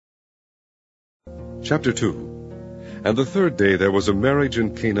Chapter 2. And the third day there was a marriage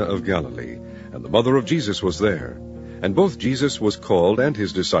in Cana of Galilee, and the mother of Jesus was there. And both Jesus was called and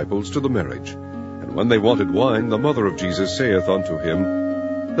his disciples to the marriage. And when they wanted wine, the mother of Jesus saith unto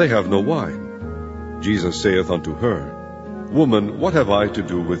him, They have no wine. Jesus saith unto her, Woman, what have I to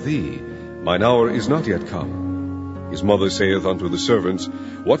do with thee? Mine hour is not yet come. His mother saith unto the servants,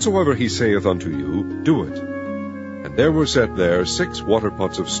 Whatsoever he saith unto you, do it. And there were set there 6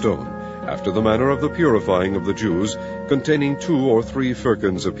 waterpots of stone, after the manner of the purifying of the Jews, containing 2 or 3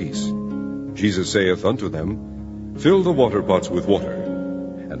 firkins apiece. Jesus saith unto them, Fill the waterpots with water.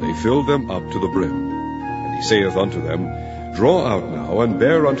 And they filled them up to the brim. And he saith unto them, Draw out now, and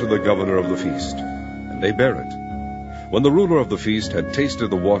bear unto the governor of the feast. And they bare it. When the ruler of the feast had tasted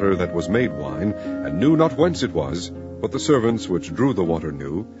the water that was made wine, and knew not whence it was, but the servants which drew the water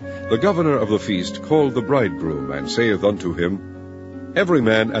knew, the governor of the feast called the bridegroom, and saith unto him, Every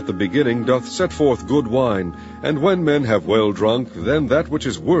man at the beginning doth set forth good wine, and when men have well drunk, then that which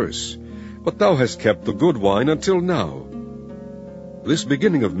is worse. But thou hast kept the good wine until now. This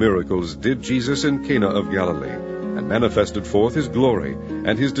beginning of miracles did Jesus in Cana of Galilee, and manifested forth his glory,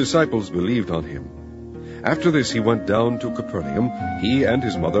 and his disciples believed on him. After this he went down to Capernaum, he and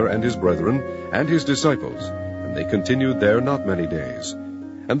his mother and his brethren, and his disciples, and they continued there not many days.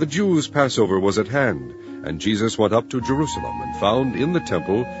 And the Jews' Passover was at hand, and Jesus went up to Jerusalem, and found in the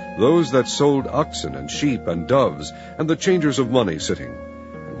temple those that sold oxen and sheep and doves, and the changers of money sitting.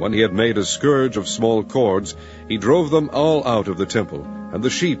 And when he had made a scourge of small cords, he drove them all out of the temple, and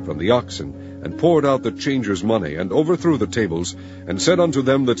the sheep and the oxen, and poured out the changers' money, and overthrew the tables, and said unto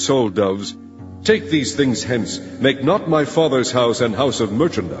them that sold doves, Take these things hence, make not my Father's house an house of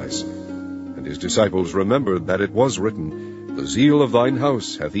merchandise. And his disciples remembered that it was written, The zeal of thine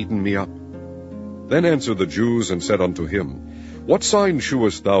house hath eaten me up. Then answered the Jews, and said unto him, What sign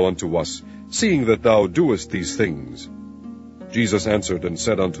shewest thou unto us, seeing that thou doest these things? Jesus answered and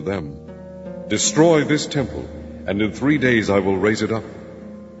said unto them, Destroy this temple, and in 3 days I will raise it up.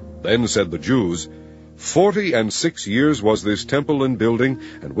 Then said the Jews, 46 years was this temple in building,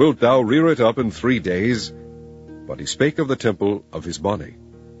 and wilt thou rear it up in 3 days? But he spake of the temple of his body.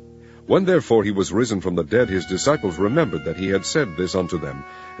 When therefore he was risen from the dead, his disciples remembered that he had said this unto them,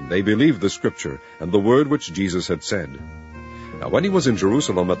 and they believed the scripture, and the word which Jesus had said. Now when he was in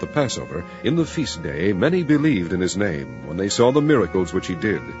Jerusalem at the Passover, in the feast day, many believed in his name, when they saw the miracles which he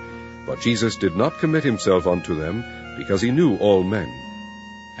did. But Jesus did not commit himself unto them, because he knew all men,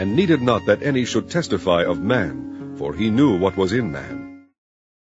 and needed not that any should testify of man, for he knew what was in man.